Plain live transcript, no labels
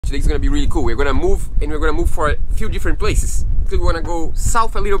today is gonna be really cool. We're gonna move, and we're gonna move for a few different places. We wanna go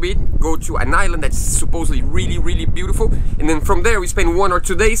south a little bit, go to an island that's supposedly really beautiful, and then from there we spend 1 or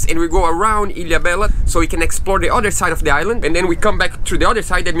 2 days and we go around Ilha Bela so we can explore the other side of the island, and then we come back to the other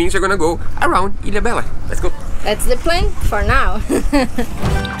side. That means we're gonna go around Ilha Bela. Let's go. That's the plan for now.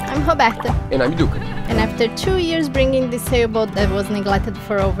 I'm Roberta. And I'm Duca. And after 2 years bringing this sailboat that was neglected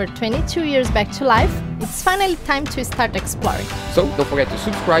for over 22 years back to life, it's finally time to start exploring. So don't forget to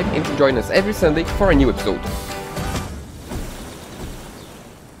subscribe and to join us every Sunday for a new episode.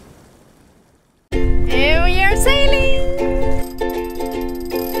 And we are sailing!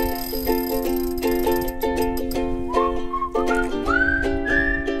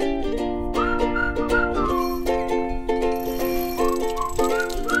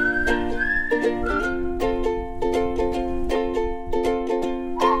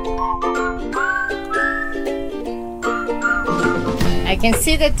 I can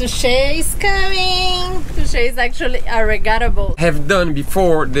see that Touché is coming. Touché is actually a regatta boat. Have done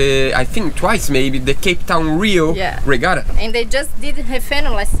before the, I think twice maybe, the Cape Town Rio regatta. And they just did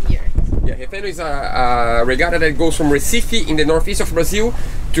Refeno last year. Yeah, Refeno is a regatta that goes from Recife in the northeast of Brazil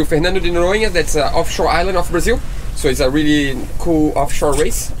to Fernando de Noronha, that's an offshore island of Brazil. So it's a really cool offshore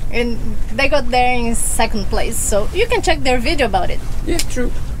race. And they got there in 2nd place, so you can check their video about it. Yeah,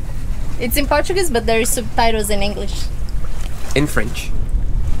 true. It's in Portuguese, but there is subtitles in English. In French.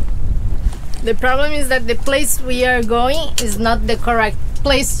 The problem is that the place we are going is not the correct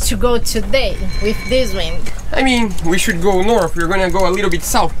place to go today with this wind. I mean, we should go north. We're gonna go a little bit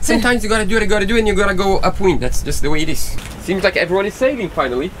south. Sometimes you gotta do what you gotta do and you gotta go upwind. That's just the way it is. Seems like everyone is sailing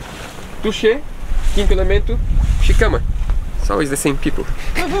finally. Touché, Quinto Elemento, Chicama. It's always the same people.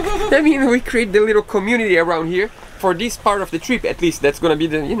 I mean, we create the little community around here. For this part of the trip, at least, that's gonna be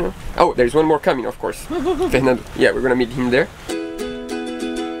the, you know... Oh, there's one more coming, of course. Fernando. Yeah, we're gonna meet him there.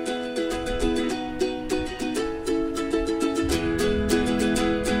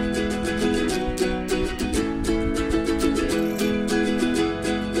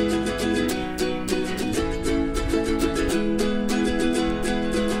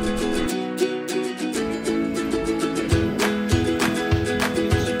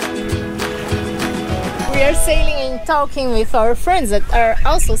 We are sailing and talking with our friends that are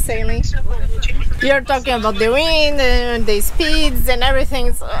also sailing. We are talking about the wind and the speeds and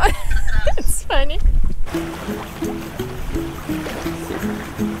everything, so it's funny.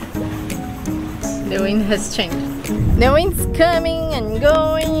 The wind has changed. The wind's coming and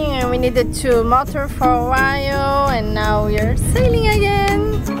going, and we needed to motor for a while, and now we are sailing again.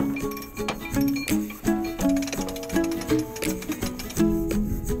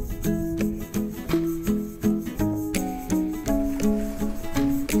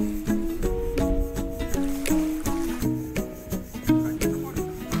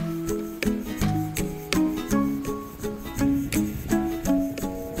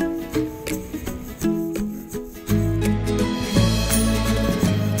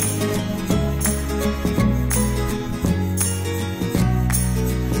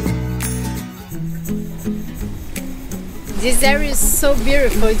 This area is so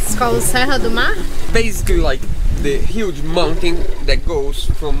beautiful. It's called Serra do Mar. Basically like the huge mountain that goes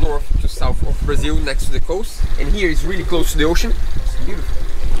from north to south of Brazil next to the coast. And here is really close to the ocean. It's beautiful.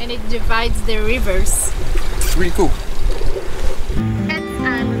 And it divides the rivers. It's really cool. And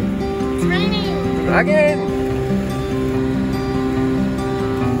it's raining. Again!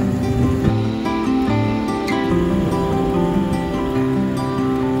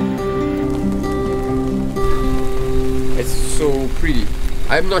 So pretty.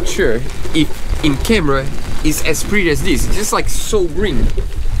 I'm not sure if in camera is as pretty as this. It's just like so green.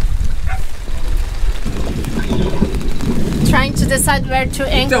 Trying to decide where to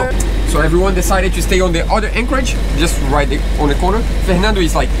anchor. So everyone decided to stay on the other anchorage, just right on the corner. Fernando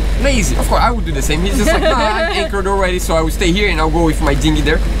is like lazy. Of course I would do the same. He's just like, nah, I'm anchored already, so I will stay here and I'll go with my dinghy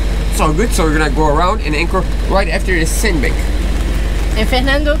there. It's all good, so we're gonna go around and anchor right after the sandbank. And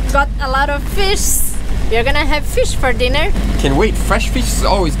Fernando got a lot of fish. We're gonna have fish for dinner. Can't wait, fresh fish is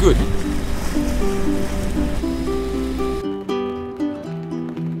always good.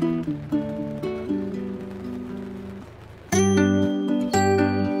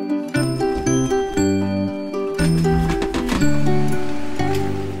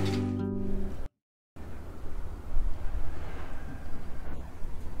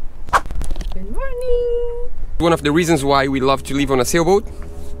 Good morning! One of the reasons why we love to live on a sailboat,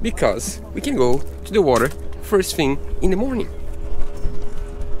 because we can go to the water first thing in the morning.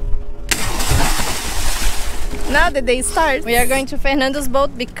 Now the day starts. We are going to Fernando's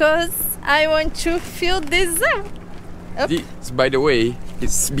boat because I want to fill this up. This, by the way,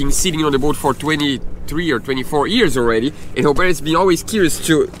 He's been sitting on the boat for 23 or 24 years already, and Roberta's been always curious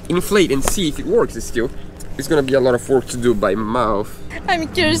to inflate and see if it works still. It's gonna be a lot of work to do by mouth. I'm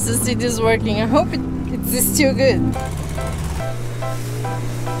curious to see this working. I hope it's still good.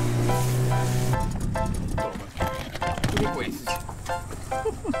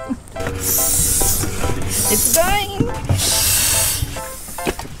 It's going.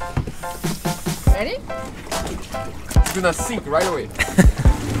 Ready? It's gonna sink right away.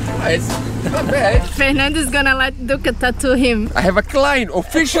 It's not bad. Fernando is gonna let Duca tattoo him. I have a client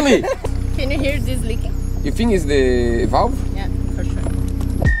officially. Can you hear this leaking? You think it's the valve? Yeah, for sure.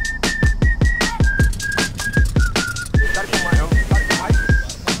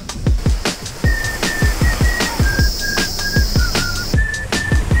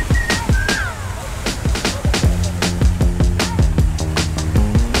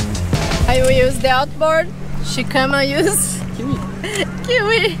 I will use the outboard. Shikama use Kiwi.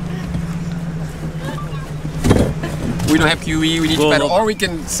 Kiwi. We don't have Kiwi, we need to paddle, or we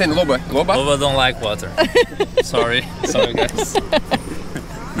can send Loba. Loba? Loba don't like water. Sorry guys.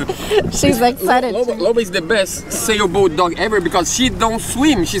 She's excited. Loba is the best sailboat dog ever because she don't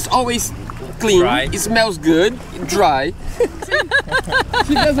swim. She's always clean. Dry. It smells good. Dry.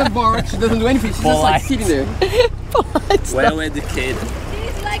 She doesn't bark. She doesn't do anything. She's just like sitting there. Well educated.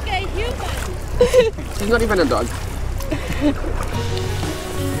 She's like a human. She's not even a dog.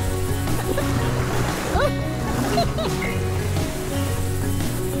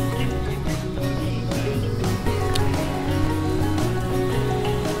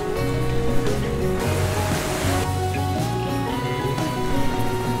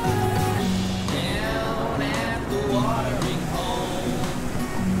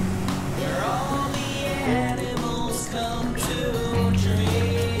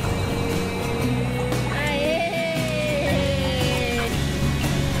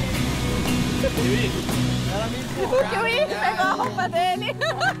 Kiwi pegou a roupa dele.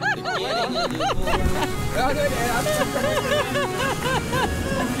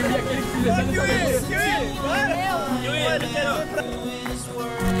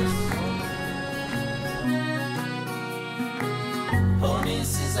 Oh,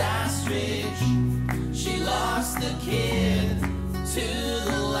 Mrs. Artgrid, she lost the kid to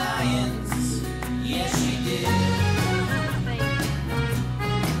the lions. Yes, she did.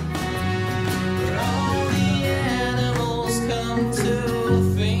 Where all the animals come to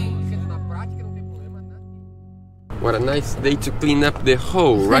think. What a nice day to clean up the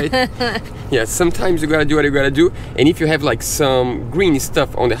hull, right? Yeah, sometimes you gotta do what you gotta do. And if you have like some green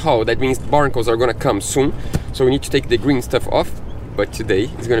stuff on the hull, that means barnacles are gonna come soon. So we need to take the green stuff off. But today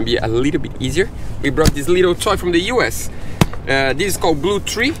it's gonna be a little bit easier. We brought this little toy from the US. This is called Blue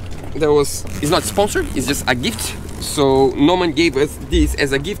Tree. It's not sponsored, it's just a gift. So Norman gave us this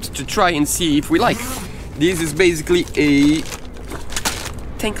as a gift to try and see if we like. This is basically a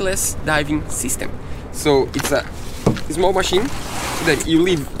tankless diving system. So it's a small machine that you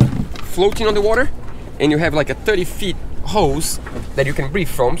leave floating on the water, and you have like a 30 feet hose that you can breathe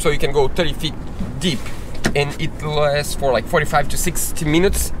from, so you can go 30 feet deep, and it lasts for like 45 to 60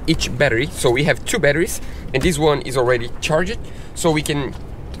 minutes each battery. So we have two batteries, and this one is already charged, so we can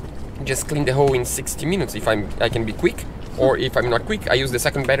just clean the hull in 60 minutes if I can be quick, or if I'm not quick, I use the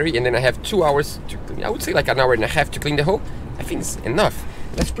second battery, and then I have 2 hours to clean. I would say like an hour and a half to clean the hull. I think it's enough.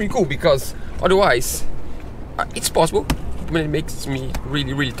 That's pretty cool, because otherwise it's possible, but it makes me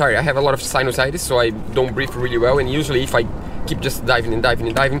really tired. I have a lot of sinusitis, so I don't breathe really well, and usually if I keep just diving and diving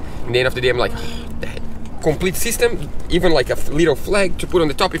and diving, in the end of the day I'm like, the complete system, even like a little flag to put on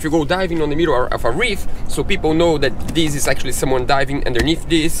the top if you go diving on the middle of a reef, so people know that this is actually someone diving underneath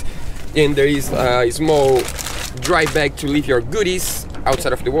this, and there is a small dry bag to leave your goodies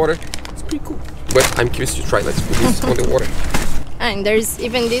outside of the water. It's pretty cool, but I'm curious to try. Let's put this on the water. And there's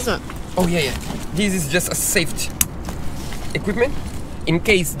even this one. Oh yeah. This is just a safety equipment. In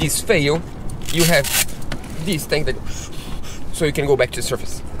case this fail, you have this tank that, so you can go back to the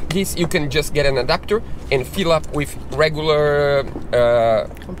surface. This you can just get an adapter and fill up with regular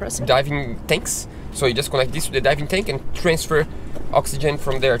diving tanks. So you just connect this to the diving tank and transfer oxygen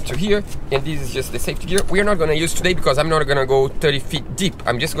from there to here. And this is just the safety gear. We are not gonna use today because I'm not gonna go 30 feet deep.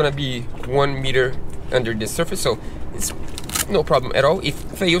 I'm just gonna be 1 meter under the surface. So it's no problem at all. If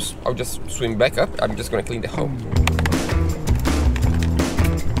it fails, I'll just swim back up. I'm just gonna clean the hull.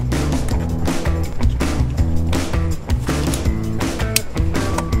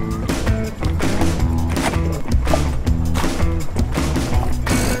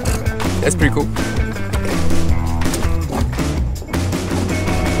 That's pretty cool.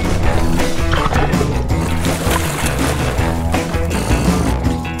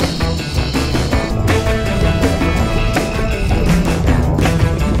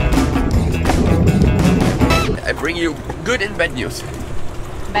 Good and bad news.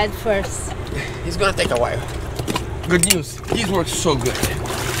 Bad first. It's gonna take a while. Good news, this works so good.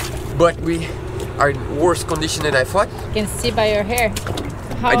 But we are in worse condition than I thought. You can see by your hair.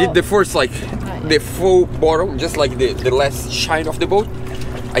 I did the first like the full bottom, just like the last shine of the boat.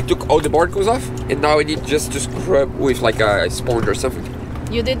 I took all the barnacles off, and now I need just to scrub with like a sponge or something.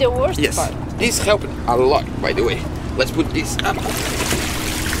 You did the worst Yes, part. this helped a lot, by the way. Let's put this up.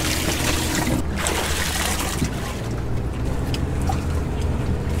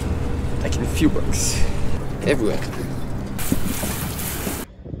 I can feel bugs everywhere.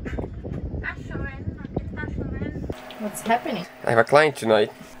 What's happening? I have a client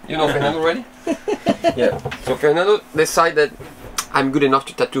tonight. You know Fernando already? Yeah. So Fernando decided that I'm good enough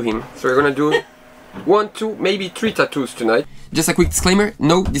to tattoo him. So we're gonna do 1, 2, maybe 3 tattoos tonight. Just a quick disclaimer,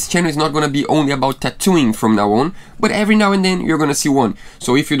 no, this channel is not gonna be only about tattooing from now on, but every now and then you're gonna see one.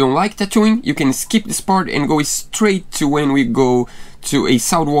 So if you don't like tattooing, you can skip this part and go straight to when we go to a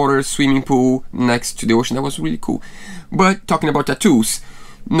saltwater swimming pool next to the ocean. That was really cool. But talking about tattoos,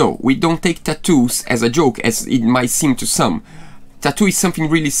 no, we don't take tattoos as a joke as it might seem to some. Tattoo is something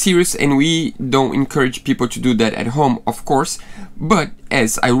really serious, and we don't encourage people to do that at home, of course. But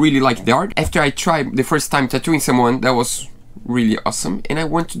as I really like the art, after I tried the first time tattooing someone, that was really awesome, and I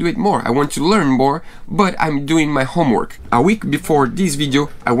want to do it more. I want to learn more, but I'm doing my homework. A week before this video,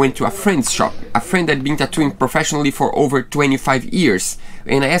 I went to a friend's shop, a friend that had been tattooing professionally for over 25 years,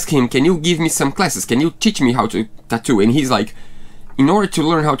 and I asked him, can you give me some classes? Can you teach me how to tattoo? And he's like, in order to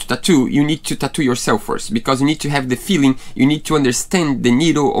learn how to tattoo, you need to tattoo yourself first, because you need to have the feeling, you need to understand the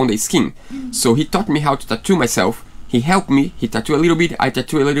needle on the skin. So he taught me how to tattoo myself, he helped me, he tattooed a little bit, I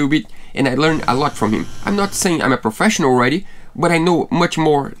tattooed a little bit, and I learned a lot from him. I'm not saying I'm a professional already, but I know much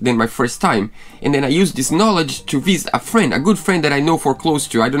more than my first time. And then I used this knowledge to visit a friend, a good friend that I know for close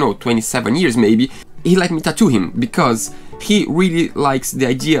to, I don't know, 27 years maybe. He let me tattoo him because he really likes the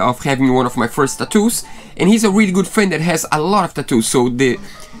idea of having one of my first tattoos, and he's a really good friend that has a lot of tattoos, so the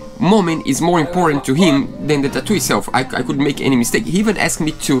moment is more important to him than the tattoo itself. I could make any mistake. He even asked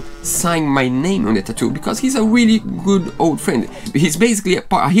me to sign my name on the tattoo because he's a really good old friend. He's basically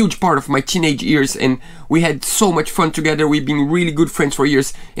a huge part of my teenage years, and we had so much fun together. We've been really good friends for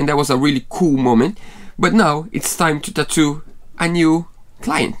years, and that was a really cool moment. But now it's time to tattoo a new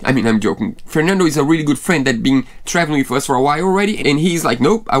client. I mean, I'm joking. Fernando is a really good friend that's been traveling with us for a while already, and he's like,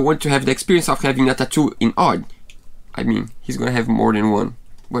 nope, I want to have the experience of having a tattoo in odd. I mean, he's gonna have more than one,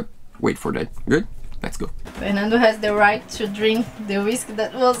 but wait for that. Good? Let's go. Fernando has the right to drink the whiskey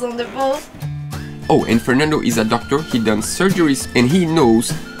that was on the boat. Oh, and Fernando is a doctor. He done surgeries, and he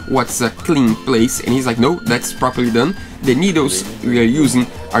knows what's a clean place, and he's like, no, that's properly done. The needles we are using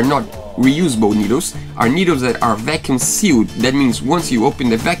are not reusable needles, are needles that are vacuum sealed. That means once you open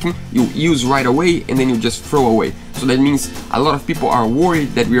the vacuum, you use right away and then you just throw away. So that means a lot of people are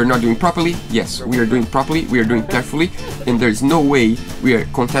worried that we are not doing properly. Yes, we are doing properly, we are doing carefully, and there's no way we are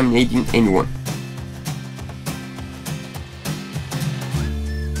contaminating anyone.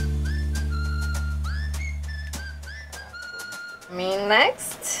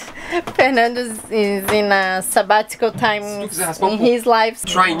 Next, Fernando is in a sabbatical time in his life.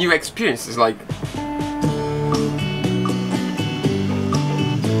 Trying new experiences, like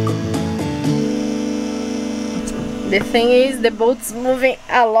the thing is, the boat's moving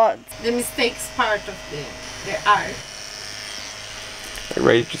a lot. The mistakes part of the art.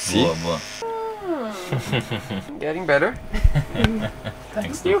 Ready to see? Boa, boa. Getting better.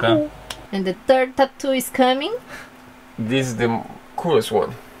 Thanks, Duca. And the third tattoo is coming. This is the coolest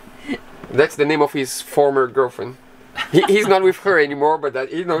one. That's the name of his former girlfriend. He's not with her anymore, but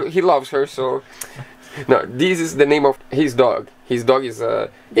that, you know, he loves her, so... No, this is the name of his dog. His dog is,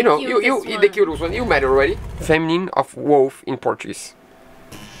 you know, the cutest one. You met already. Feminine of wolf in Portuguese.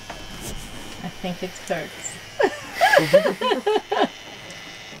 I think it hurts.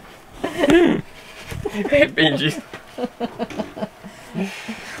 Arrependi.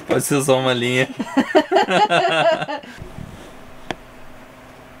 Pode ser só uma linha.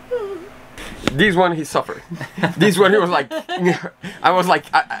 This one he suffered. This one he was like, I was like,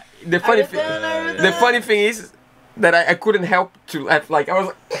 the funny thing is that I couldn't help to laugh. Like I was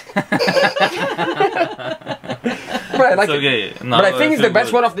like, but I like It's okay. it. No, But I think it's the feel best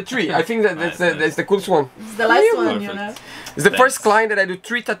good. one of the three. I think that's the coolest one. It's the last one, you know. Perfect. It's the Thanks. first client that I do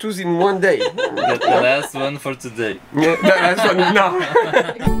 3 tattoos in one day. The last one for today. Yeah, that's one. No.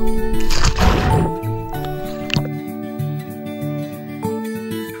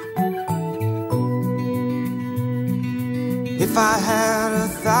 If I had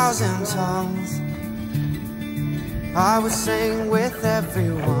 1,000 tongues, I would sing with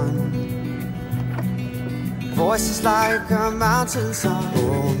everyone. voice is like a mountain song.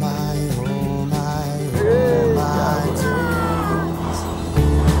 Oh my, oh my, oh my days.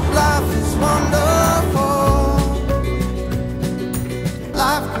 Life is wonderful.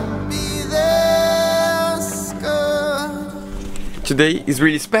 Life can be this good. Today is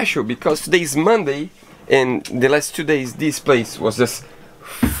really special because today is Monday and the last 2 days this place was just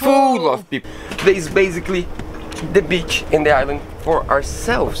full of people. Today is basically the beach and the island for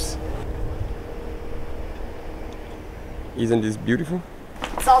ourselves. Isn't this beautiful?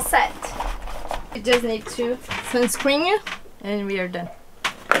 It's all set. We just need to sunscreen and we are done.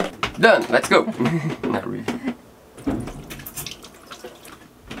 Done, let's go. Not really.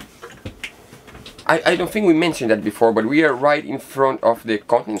 I don't think we mentioned that before, but we are right in front of the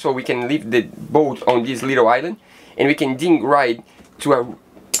continent, so we can leave the boat on this little island and we can ding ride to an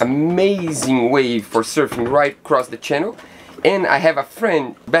amazing wave for surfing right across the channel. And I have a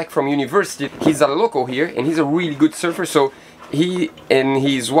friend back from university, he's a local here and he's a really good surfer, so he and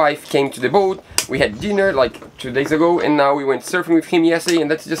his wife came to the boat. We had dinner like 2 days ago and now we went surfing with him yesterday,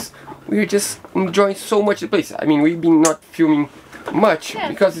 and that's just, we're just enjoying so much the place. I mean, we've been not filming much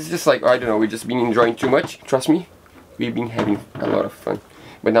because it's just like, I don't know, we've just been enjoying too much. Trust me, we've been having a lot of fun.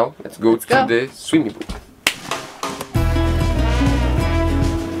 But now let's go to the swimming pool.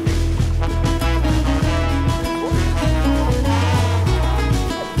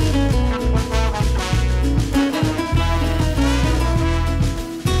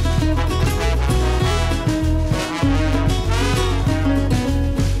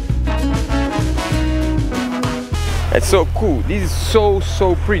 It's so cool. This is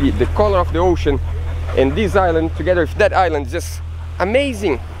so pretty. The color of the ocean and this island together with that island is just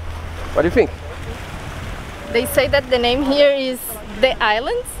amazing. What do you think? They say that the name here is the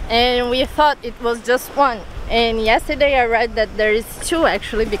islands and we thought it was just one. And yesterday I read that there is two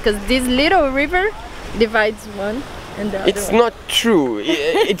actually, because this little river divides one and the other It's one. not true.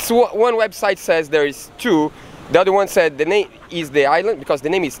 It's one website says there is two. The other one said the name is the island because the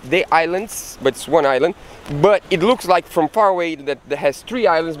name is the islands, but it's one island. But it looks like from far away that it has 3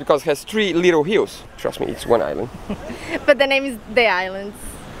 islands because it has 3 little hills. Trust me, it's one island. But the name is the islands.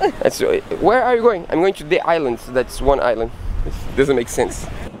 Where are you going? I'm going to the islands. That's one island. It doesn't make sense.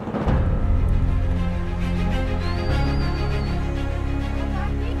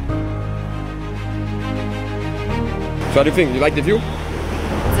 So what do you think? You like the view?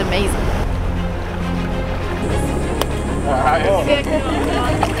 It's amazing.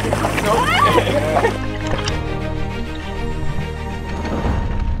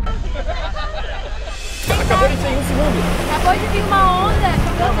 Acabou de vir uma onda.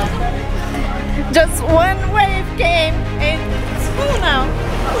 Just one wave came and it's full now.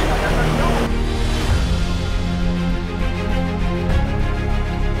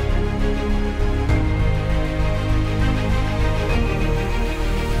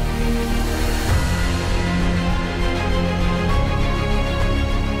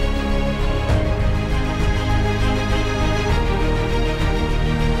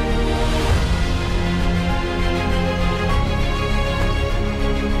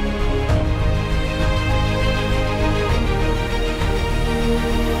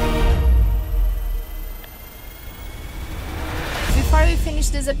 Before we finish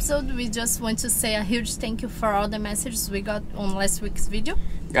this episode, we just want to say a huge thank you for all the messages we got on last week's video.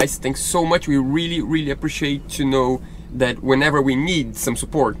 Guys, thanks so much. We really appreciate to know that whenever we need some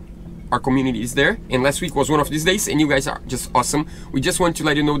support, our community is there. And last week was one of these days and you guys are just awesome. We just want to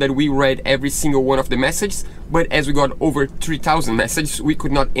let you know that we read every single one of the messages, but as we got over 3,000 messages, we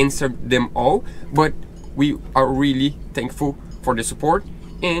could not answer them all. But we are really thankful for the support.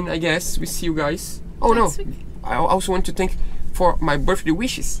 And I guess we see you guys. Oh no, I also want to thank for my birthday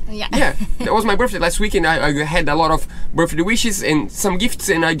wishes. Yeah, that was my birthday last week and I had a lot of birthday wishes and some gifts,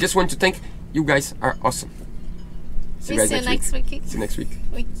 and I just want to thank you guys. Are awesome. See you next week. See you next week.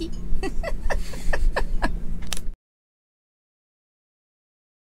 Wiki.